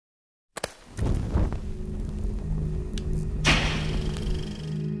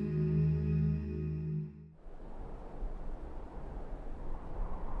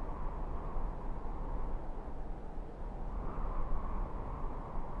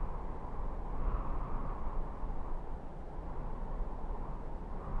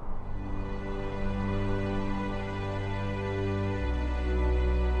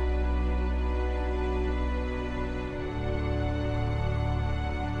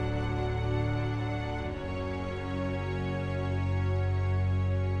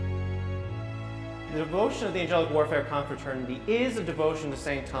The devotion of the Angelic Warfare Confraternity is a devotion to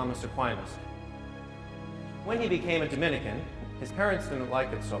St. Thomas Aquinas. When he became a Dominican, his parents didn't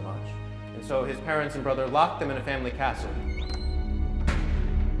like it so much, and so his parents and brother locked them in a family castle.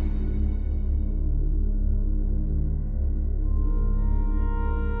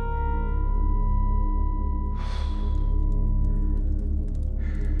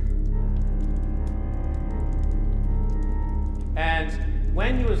 And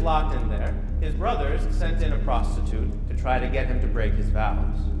when he was locked in there, his brothers sent in a prostitute to try to get him to break his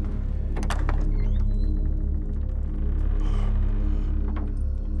vows.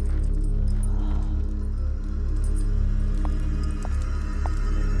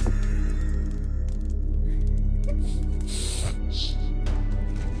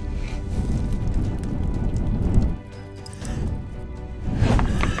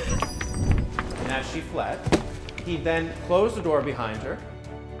 And as she fled, he then closed the door behind her.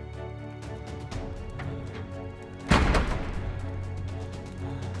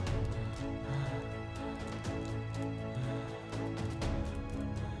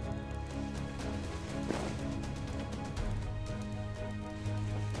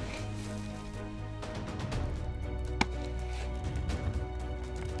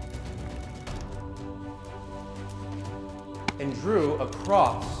 And drew a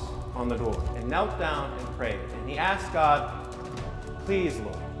cross on the door and knelt down and prayed. And he asked God, please,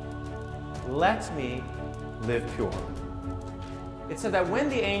 Lord, let me live pure. It said that when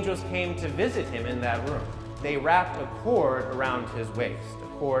the angels came to visit him in that room, they wrapped a cord around his waist,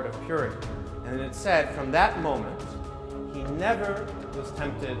 a cord of purity. And it said from that moment, he never was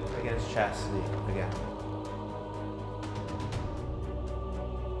tempted against chastity again.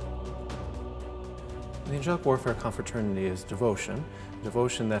 The Angelic Warfare Confraternity is devotion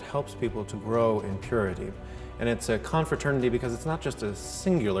that helps people to grow in purity. And it's a confraternity because it's not just a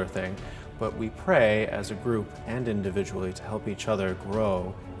singular thing, but we pray as a group and individually to help each other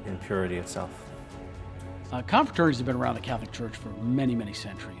grow in purity itself. Confraternities have been around the Catholic Church for many, many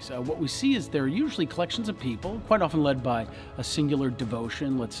centuries. What we see is they're usually collections of people, quite often led by a singular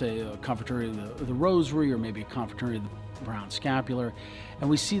devotion, let's say a confraternity of the Rosary, or maybe a confraternity of the Brown Scapular. And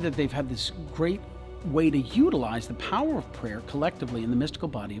we see that they've had this great way to utilize the power of prayer collectively in the mystical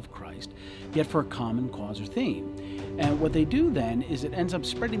body of Christ, yet for a common cause or theme. And what they do then is it ends up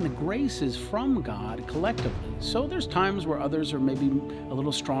spreading the graces from God collectively. So there's times where others are maybe a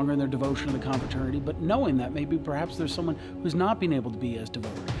little stronger in their devotion to the confraternity, but knowing that maybe perhaps there's someone who's not been able to be as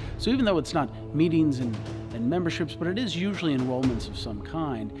devoted. So even though it's not meetings and memberships, but it is usually enrollments of some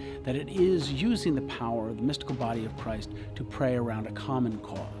kind, that it is using the power of the mystical body of Christ to pray around a common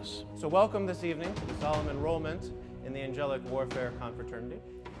cause. So welcome this evening to the solemn enrollment in the Angelic Warfare Confraternity.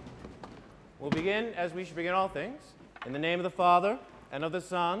 We'll begin, as we should begin all things, in the name of the Father, and of the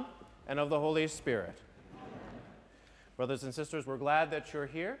Son, and of the Holy Spirit. Brothers and sisters, we're glad that you're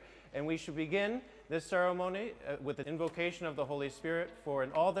here, and we should begin this ceremony with the invocation of the Holy Spirit, for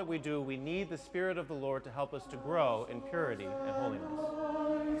in all that we do, we need the Spirit of the Lord to help us to grow in purity and holiness.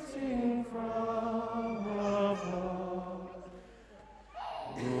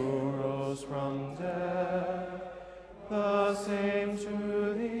 Who rose from death, the same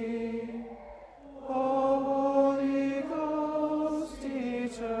to thee, O Holy Ghost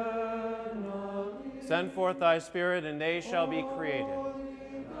eternally. Send forth thy Spirit, and they shall be created.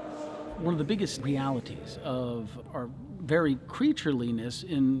 One of the biggest realities of our very creatureliness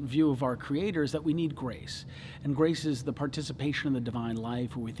in view of our Creator is that we need grace. And grace is the participation in the divine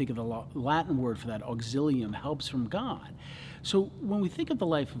life, where we think of the Latin word for that, auxilium, helps from God. So when we think of the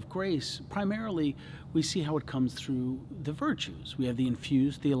life of grace, primarily we see how it comes through the virtues. We have the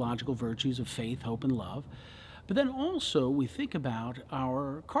infused theological virtues of faith, hope, and love. But then also we think about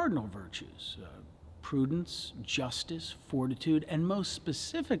our cardinal virtues, prudence, justice, fortitude, and most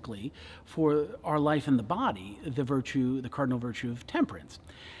specifically for our life in the body, the cardinal virtue of temperance.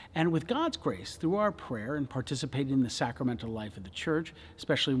 And with God's grace, through our prayer and participating in the sacramental life of the Church,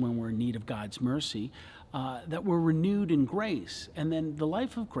 especially when we're in need of God's mercy, that we're renewed in grace. And then the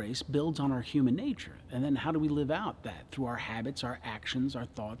life of grace builds on our human nature. And then how do we live out that? Through our habits, our actions, our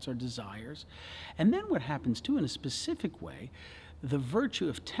thoughts, our desires. And then what happens too, in a specific way, the virtue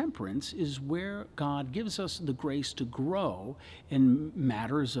of temperance is where God gives us the grace to grow in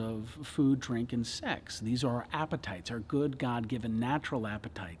matters of food, drink, and sex. These are our appetites, our good God-given natural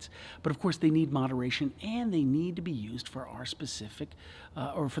appetites. But of course they need moderation, and they need to be used for our specific,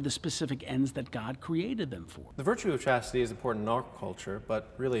 or for the specific ends that God created them for. The virtue of chastity is important in our culture,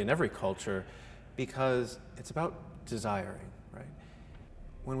 but really in every culture, because it's about desiring, right?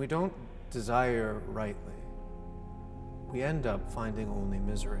 When we don't desire rightly, we end up finding only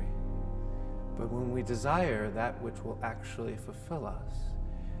misery. But when we desire that which will actually fulfill us,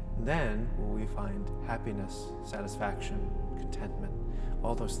 then will we find happiness, satisfaction, contentment,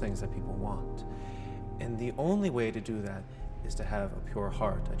 all those things that people want. And the only way to do that is to have a pure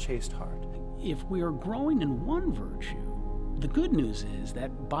heart, a chaste heart. If we are growing in one virtue, the good news is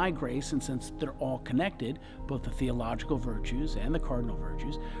that by grace, and since they're all connected, both the theological virtues and the cardinal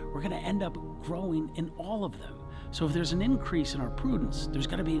virtues, we're going to end up growing in all of them. So if there's an increase in our prudence, there's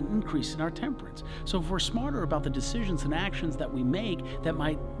going to be an increase in our temperance. So if we're smarter about the decisions and actions that we make that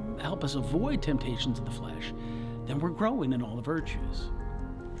might help us avoid temptations of the flesh, then we're growing in all the virtues.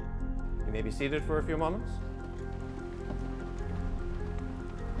 You may be seated for a few moments.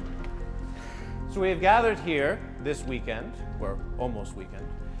 So we have gathered here this weekend, or almost weekend,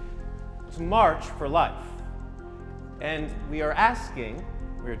 to march for life. And we are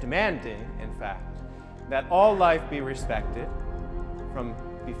demanding, in fact, that all life be respected from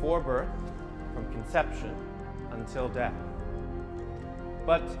before birth, from conception until death.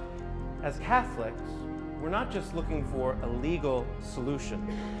 But as Catholics, we're not just looking for a legal solution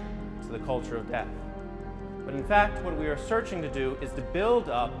to the culture of death. But in fact, what we are searching to do is to build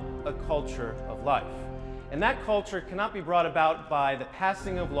up a culture of life. And that culture cannot be brought about by the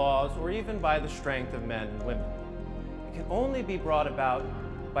passing of laws or even by the strength of men and women. It can only be brought about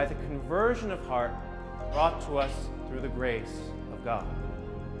by the conversion of heart brought to us through the grace of God.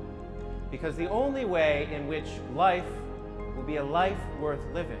 Because the only way in which life will be a life worth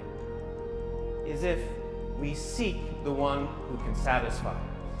living is if we seek the one who can satisfy us.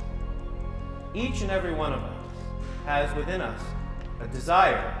 Each and every one of us has within us a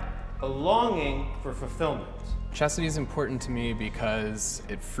desire, a longing for fulfillment. Chastity is important to me because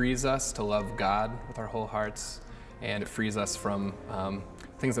it frees us to love God with our whole hearts, and it frees us from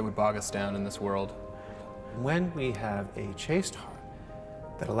things that would bog us down in this world. When we have a chaste heart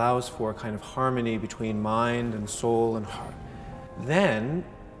that allows for a kind of harmony between mind and soul and heart, then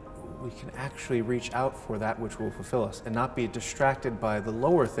we can actually reach out for that which will fulfill us and not be distracted by the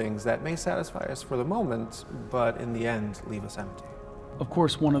lower things that may satisfy us for the moment, but in the end leave us empty. Of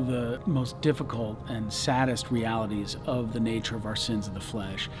course, one of the most difficult and saddest realities of the nature of our sins of the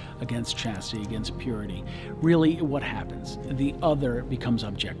flesh against chastity, against purity, really what happens? The other becomes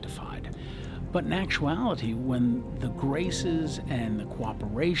objectified. But in actuality, when the graces and the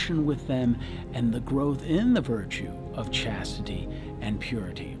cooperation with them and the growth in the virtue of chastity and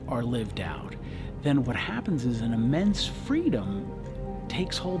purity are lived out, then what happens is an immense freedom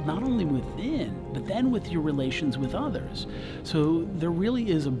takes hold not only within, but then with your relations with others. So there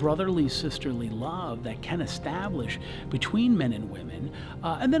really is a brotherly, sisterly love that can establish between men and women,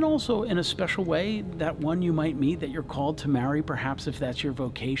 and then also in a special way, that one you might meet that you're called to marry, perhaps if that's your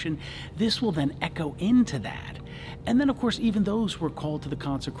vocation. This will then echo into that. And then, of course, even those who are called to the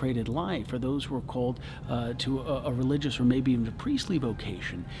consecrated life, or those who are called to a religious or maybe even a priestly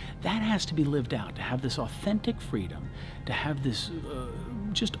vocation, that has to be lived out, to have this authentic freedom, to have this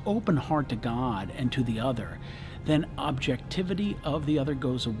just open heart to God and to the other. Then objectivity of the other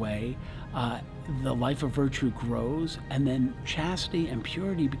goes away, the life of virtue grows, and then chastity and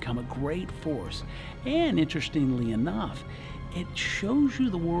purity become a great force. And interestingly enough, it shows you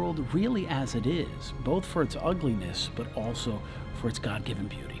the world really as it is, both for its ugliness, but also for its God-given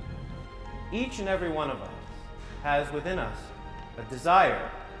beauty. Each and every one of us has within us a desire,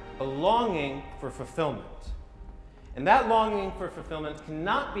 a longing for fulfillment. And that longing for fulfillment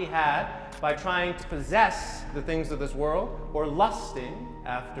cannot be had by trying to possess the things of this world or lusting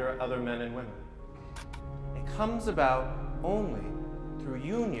after other men and women. It comes about only through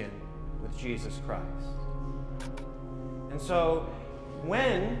union with Jesus Christ. And so,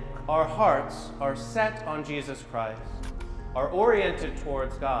 when our hearts are set on Jesus Christ, are oriented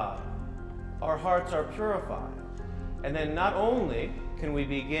towards God, our hearts are purified. And then not only can we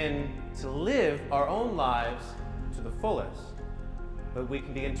begin to live our own lives to the fullest, but we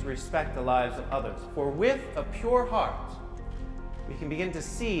can begin to respect the lives of others. For with a pure heart, we can begin to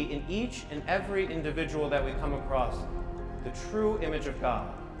see in each and every individual that we come across the true image of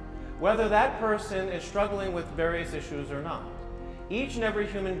God. Whether that person is struggling with various issues or not, each and every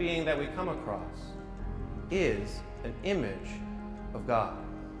human being that we come across is an image of God.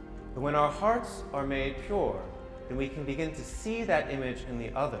 And when our hearts are made pure, then we can begin to see that image in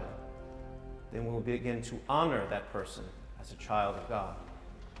the other. Then we'll begin to honor that person as a child of God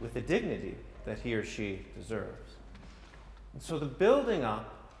with the dignity that he or she deserves. And so the building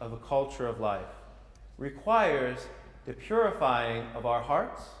up of a culture of life requires the purifying of our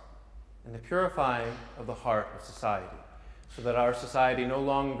hearts and the purifying of the heart of society, so that our society no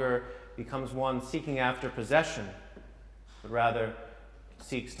longer becomes one seeking after possession, but rather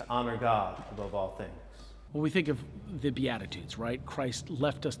seeks to honor God above all things. Well, we think of the Beatitudes, right? Christ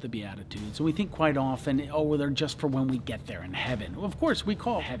left us the Beatitudes. And we think quite often, oh, well, they're just for when we get there in heaven. Well, of course, we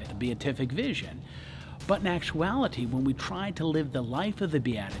call heaven the beatific vision. But in actuality, when we try to live the life of the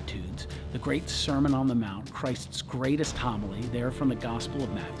Beatitudes, the great Sermon on the Mount, Christ's greatest homily, there from the Gospel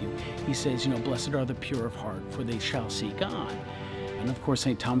of Matthew, he says, blessed are the pure of heart, for they shall see God. And of course,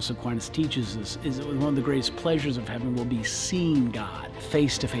 St. Thomas Aquinas teaches us is that one of the greatest pleasures of heaven will be seeing God,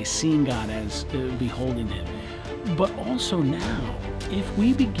 face to face, seeing God as beholding him. But also now, if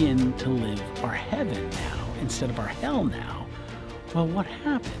we begin to live our heaven now instead of our hell now, well, what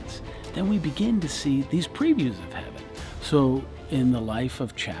happens? Then we begin to see these previews of heaven. So in the life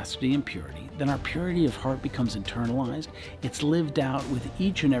of chastity and purity, then our purity of heart becomes internalized. It's lived out with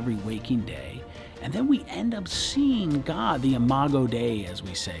each and every waking day. And then we end up seeing God, the imago Dei, as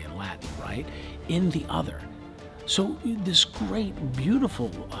we say in Latin, right, in the other. So this great,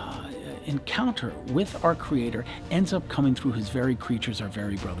 beautiful encounter with our Creator ends up coming through his very creatures, our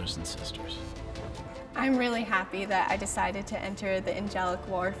very brothers and sisters. I'm really happy that I decided to enter the Angelic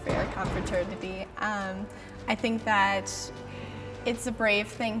Warfare Confraternity. I think that it's a brave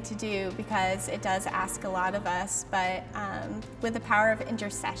thing to do because it does ask a lot of us, but with the power of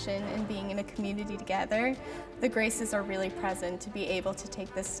intercession and being in a community together, the graces are really present to be able to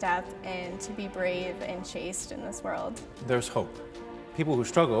take this step and to be brave and chaste in this world. There's hope. People who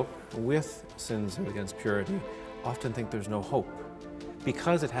struggle with sins against purity often think there's no hope.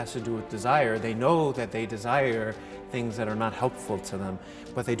 Because it has to do with desire, they know that they desire things that are not helpful to them,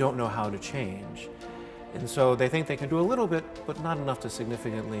 but they don't know how to change. And so they think they can do a little bit, but not enough to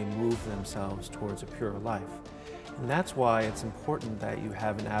significantly move themselves towards a pure life. And that's why it's important that you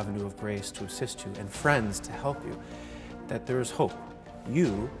have an avenue of grace to assist you and friends to help you, that there is hope.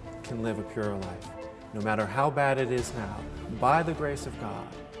 You can live a pure life. No matter how bad it is now, by the grace of God,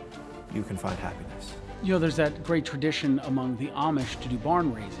 you can find happiness. There's that great tradition among the Amish to do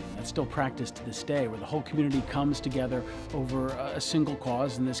barn raising that's still practiced to this day, where the whole community comes together over a single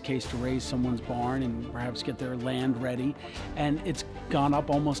cause, in this case to raise someone's barn and perhaps get their land ready. And it's gone up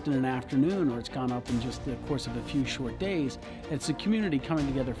almost in an afternoon, or it's gone up in just the course of a few short days. It's a community coming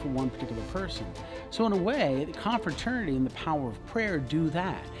together for one particular person. So in a way, the confraternity and the power of prayer do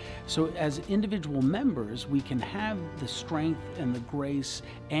that. So as individual members, we can have the strength and the grace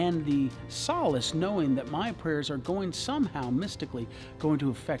and the solace knowing that my prayers are going somehow mystically going to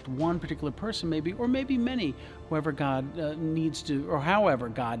affect one particular person maybe, or maybe many, whoever God needs to, or however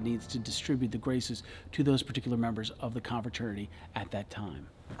God needs to distribute the graces to those particular members of the confraternity at that time.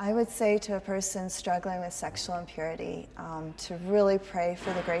 I would say to a person struggling with sexual impurity to really pray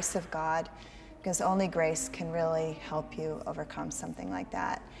for the grace of God, because only grace can really help you overcome something like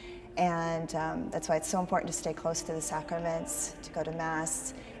that. And that's why it's so important to stay close to the sacraments, to go to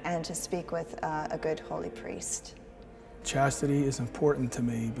Mass, and to speak with a good holy priest. Chastity is important to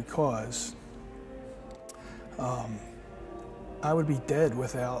me because I would be dead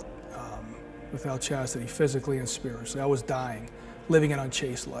without chastity, physically and spiritually. I was dying, living an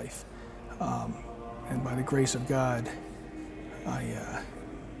unchaste life. And by the grace of God,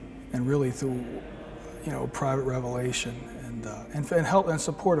 and really through private revelation and help and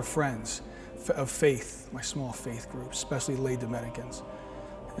support of friends of faith, my small faith group, especially lay Dominicans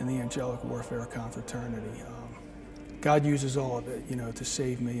and the Angelic Warfare Confraternity. God uses all of it, to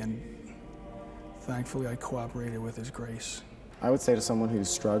save me, and thankfully I cooperated with his grace. I would say to someone who's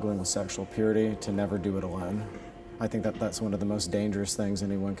struggling with sexual purity to never do it alone. I think that that's one of the most dangerous things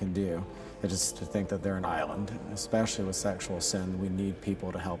anyone can do, is to think that they're an island. Especially with sexual sin, we need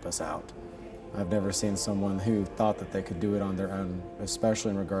people to help us out. I've never seen someone who thought that they could do it on their own,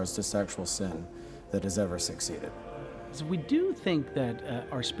 especially in regards to sexual sin, that has ever succeeded. So we do think that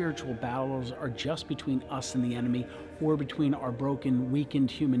our spiritual battles are just between us and the enemy, or between our broken, weakened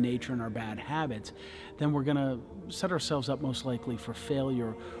human nature and our bad habits, then we're going to set ourselves up most likely for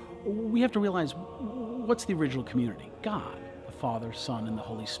failure. We have to realize, what's the original community? God, the Father, Son, and the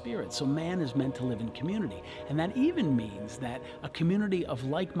Holy Spirit. So man is meant to live in community. And that even means that a community of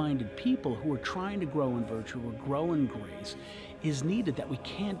like-minded people who are trying to grow in virtue or grow in grace is needed, that we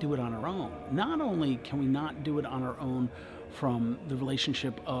can't do it on our own. Not only can we not do it on our own from the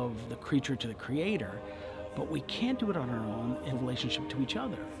relationship of the creature to the Creator, but we can't do it on our own in relationship to each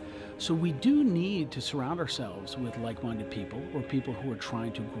other. So we do need to surround ourselves with like-minded people, or people who are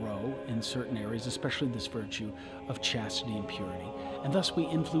trying to grow in certain areas, especially this virtue of chastity and purity. And thus we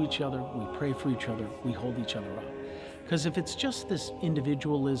influence each other, we pray for each other, we hold each other up. Because if it's just this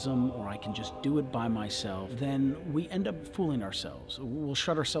individualism, or I can just do it by myself, then we end up fooling ourselves. We'll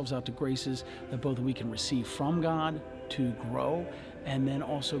shut ourselves out to graces that both we can receive from God to grow, and then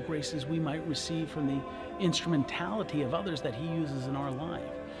also graces we might receive from the instrumentality of others that He uses in our life.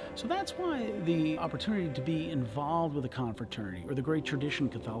 So that's why the opportunity to be involved with a confraternity, or the great tradition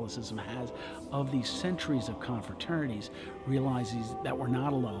Catholicism has of these centuries of confraternities, realizes that we're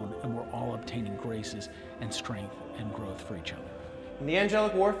not alone and we're all obtaining graces and strength and growth for each other. In the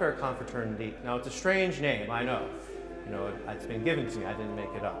Angelic Warfare Confraternity, now it's a strange name, I know. It's been given to me, I didn't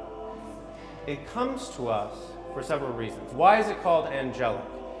make it up. It comes to us for several reasons. Why is it called angelic?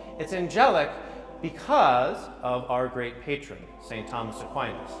 It's angelic because of our great patron, St. Thomas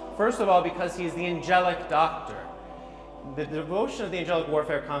Aquinas. First of all, because he's the angelic doctor. The devotion of the Angelic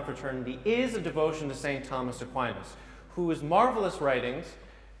Warfare Confraternity is a devotion to St. Thomas Aquinas, whose marvelous writings,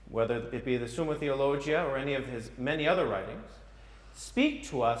 whether it be the Summa Theologia or any of his many other writings, speak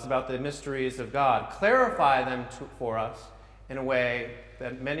to us about the mysteries of God, clarify them for us in a way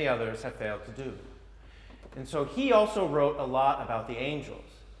that many others have failed to do. And so he also wrote a lot about the angels.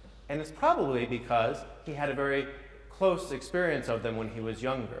 And it's probably because he had a very close experience of them when he was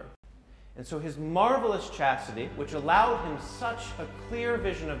younger. And so his marvelous chastity, which allowed him such a clear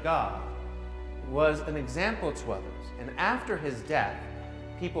vision of God, was an example to others. And after his death,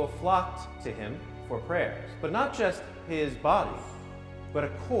 people flocked to him for prayers. But not just his body, but a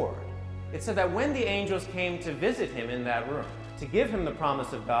cord. It said that when the angels came to visit him in that room, to give him the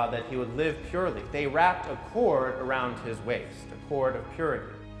promise of God that he would live purely, they wrapped a cord around his waist, a cord of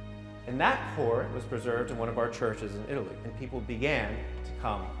purity. And that cord was preserved in one of our churches in Italy, and people began to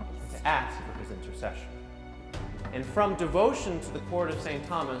come to ask for his intercession. And from devotion to the cord of St.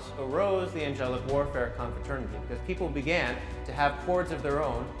 Thomas arose the Angelic Warfare Confraternity, because people began to have cords of their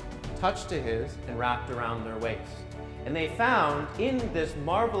own touched to his and wrapped around their waist. And they found in this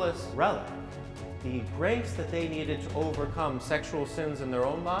marvelous relic the grace that they needed to overcome sexual sins in their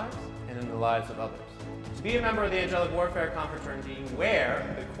own lives and in the lives of others. To be a member of the Angelic Warfare Confraternity, you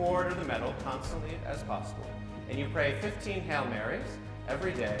wear the cord or the medal constantly as possible, and you pray 15 Hail Marys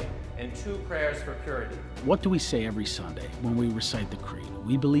every day and 2 prayers for purity. What do we say every Sunday when we recite the Creed?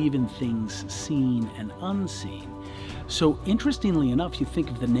 We believe in things seen and unseen. So interestingly enough, you think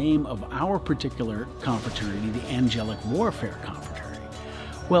of the name of our particular confraternity, the Angelic Warfare Confraternity.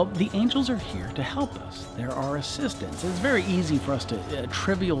 Well, the angels are here to help us. They're our assistants. It's very easy for us to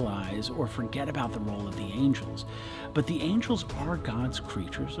trivialize or forget about the role of the angels. But the angels are God's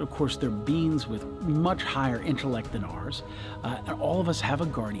creatures. Of course, they're beings with much higher intellect than ours. And all of us have a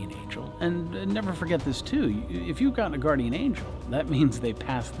guardian angel. And never forget this too. If you've gotten a guardian angel, that means they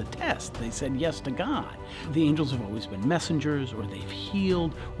passed the test. They said yes to God. The angels have always been messengers, or they've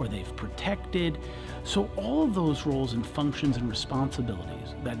healed, or they've protected. So all of those roles and functions and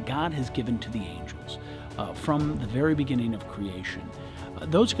responsibilities that God has given to the angels from the very beginning of creation,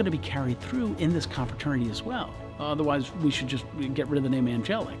 those are going to be carried through in this confraternity as well. Otherwise, we should just get rid of the name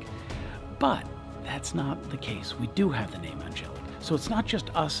angelic. But that's not the case. We do have the name angelic. So it's not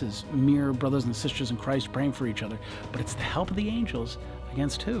just us as mere brothers and sisters in Christ praying for each other, but it's the help of the angels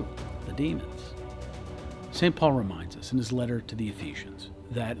against who? The demons. St. Paul reminds us in his letter to the Ephesians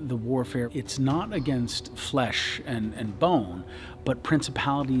that the warfare, it's not against flesh and bone, but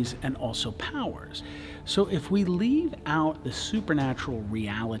principalities and also powers. So if we leave out the supernatural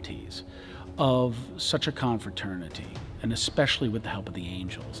realities of such a confraternity, and especially with the help of the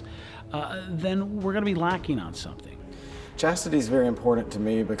angels, then we're going to be lacking on something. Chastity is very important to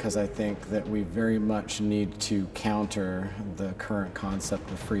me because I think that we very much need to counter the current concept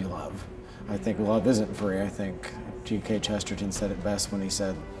of free love. I think love isn't free. I think G.K. Chesterton said it best when he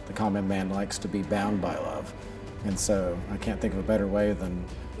said, the common man likes to be bound by love. And so I can't think of a better way than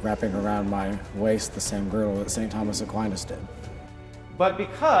wrapping around my waist the same girdle that St. Thomas Aquinas did. But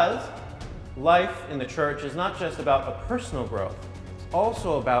because life in the church is not just about a personal growth, it's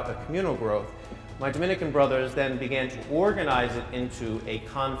also about a communal growth, my Dominican brothers then began to organize it into a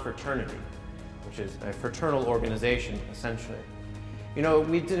confraternity, which is a fraternal organization, essentially. You know,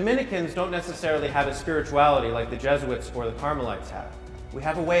 we Dominicans don't necessarily have a spirituality like the Jesuits or the Carmelites have. We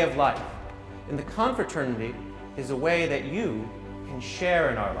have a way of life. And the confraternity is a way that you can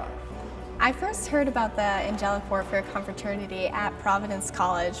share in our life. I first heard about the Angelic Warfare Confraternity at Providence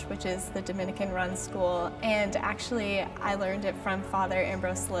College, which is the Dominican-run school, and actually I learned it from Father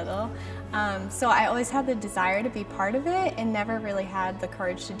Ambrose Little. So I always had the desire to be part of it and never really had the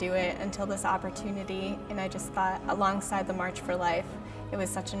courage to do it until this opportunity, and I just thought alongside the March for Life, it was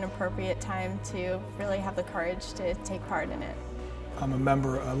such an appropriate time to really have the courage to take part in it. I'm a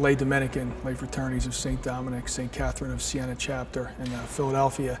member of lay Dominican, lay fraternities of St. Dominic, St. Catherine of Siena chapter in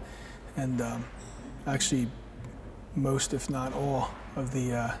Philadelphia, and actually most, if not all, of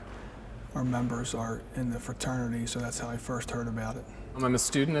our members are in the fraternity, so that's how I first heard about it. I'm a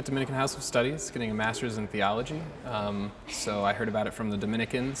student at Dominican House of Studies, getting a master's in theology, so I heard about it from the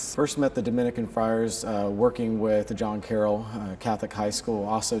Dominicans. First met the Dominican Friars working with John Carroll Catholic High School,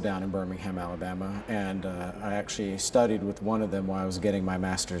 also down in Birmingham, Alabama, and I actually studied with one of them while I was getting my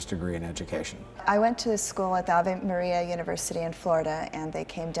master's degree in education. I went to school at the Ave Maria University in Florida, and they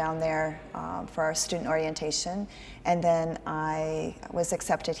came down there for our student orientation, and then I was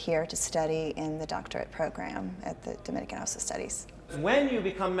accepted here to study in the doctorate program at the Dominican House of Studies. When you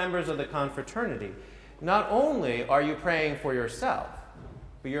become members of the confraternity, not only are you praying for yourself,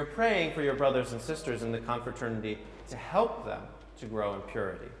 but you're praying for your brothers and sisters in the confraternity to help them to grow in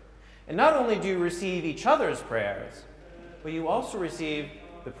purity. And not only do you receive each other's prayers, but you also receive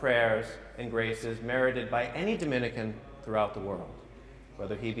the prayers and graces merited by any Dominican throughout the world,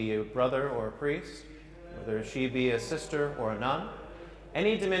 whether he be a brother or a priest, whether she be a sister or a nun.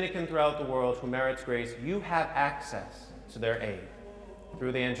 Any Dominican throughout the world who merits grace, you have access to their aid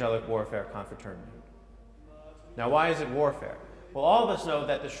through the Angelic Warfare Confraternity. Now, why is it warfare? Well, all of us know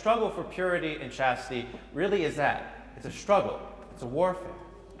that the struggle for purity and chastity really is that. It's a struggle. It's a warfare.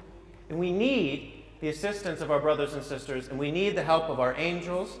 And we need the assistance of our brothers and sisters, and we need the help of our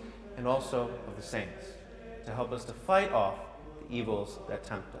angels and also of the saints to help us to fight off the evils that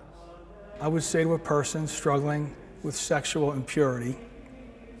tempt us. I would say to a person struggling with sexual impurity,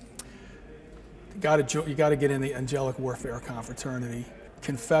 you got to get in the Angelic Warfare Confraternity.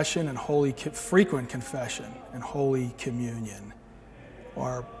 Confession and frequent confession and Holy Communion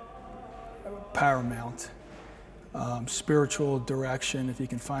are paramount. Spiritual direction, if you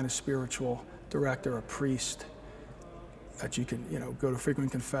can find a spiritual director, a priest that you can, go to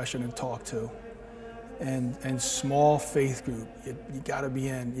frequent confession and talk to. And small faith group, you got to be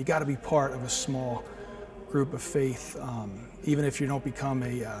in. You got to be part of a small group of faith, even if you don't become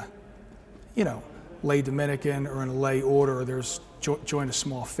a, lay Dominican or in a lay order. Join a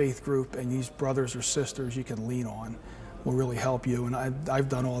small faith group, and these brothers or sisters you can lean on will really help you. And I've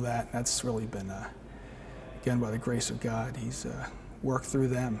done all that. That's really been, again, by the grace of God, He's worked through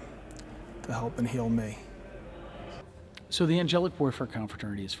them to help and heal me. So the Angelic Warfare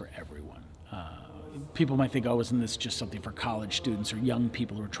Confraternity is for everyone. People might think, oh, isn't this just something for college students or young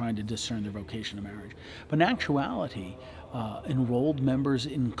people who are trying to discern their vocation to marriage? But in actuality, enrolled members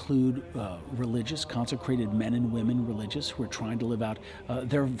include religious, consecrated men and women religious who are trying to live out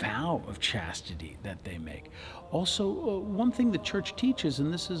their vow of chastity that they make. Also, one thing the church teaches,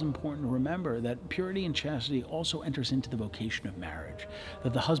 and this is important to remember, that purity and chastity also enters into the vocation of marriage.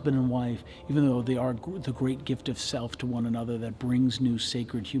 That the husband and wife, even though they are the great gift of self to one another that brings new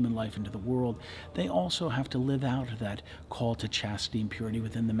sacred human life into the world, they also have to live out that call to chastity and purity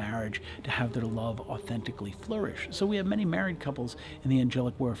within the marriage to have their love authentically flourish. So we have many married couples in the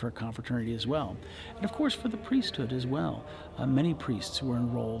Angelic Warfare Confraternity as well. And of course for the priesthood as well. Many priests were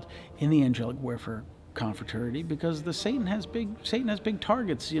enrolled in the Angelic Warfare Confraternity because Satan has big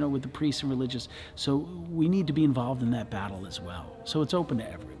targets, with the priests and religious. So we need to be involved in that battle as well. So it's open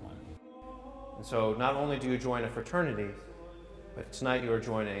to everyone. And so not only do you join a fraternity, but tonight you are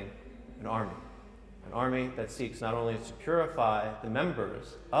joining an army. An army that seeks not only to purify the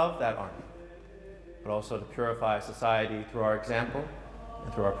members of that army, but also to purify society through our example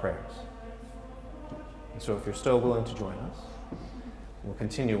and through our prayers. And so if you're still willing to join us, we'll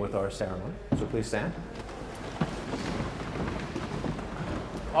continue with our ceremony. So please stand.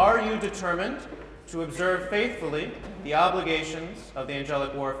 Are you determined to observe faithfully the obligations of the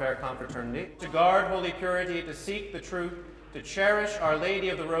Angelic Warfare Confraternity, to guard holy purity, to seek the truth, to cherish Our Lady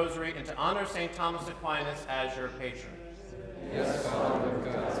of the Rosary, and to honor St. Thomas Aquinas as your patron? Yes, Father, with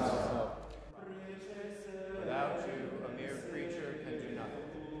God's help. Without you, a mere creature can do nothing.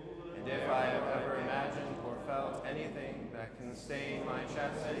 And if I have ever imagined or felt anything that can stain my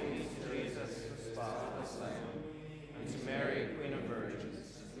chastity to Jesus, the spotless Lamb, and to Mary, Queen of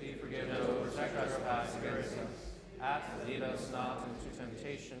Virgins, we forgive and protect our trespasses against us. Ask, lead us not into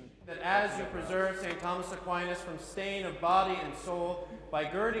temptation. That as you preserve St. Thomas Aquinas from stain of body and soul, by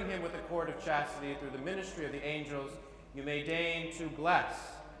girding him with the cord of chastity through the ministry of the angels, you may deign to bless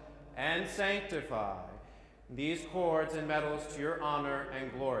and sanctify these cords and medals to your honor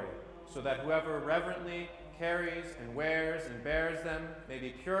and glory, so that whoever reverently carries and wears and bears them may be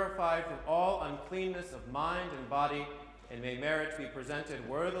purified from all uncleanness of mind and body, and may merit to be presented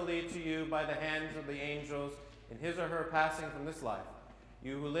worthily to you by the hands of the angels in his or her passing from this life.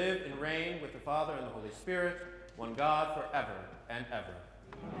 You who live and reign with the Father and the Holy Spirit, one God forever and ever.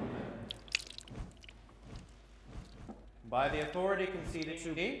 Amen. By the authority conceded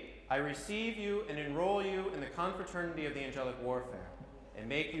to me, I receive you and enroll you in the confraternity of the Angelic Warfare, and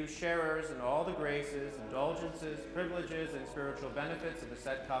make you sharers in all the graces, indulgences, privileges, and spiritual benefits of the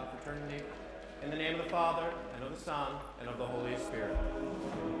said confraternity, in the name of the Father, and of the Son, and of the Holy Spirit.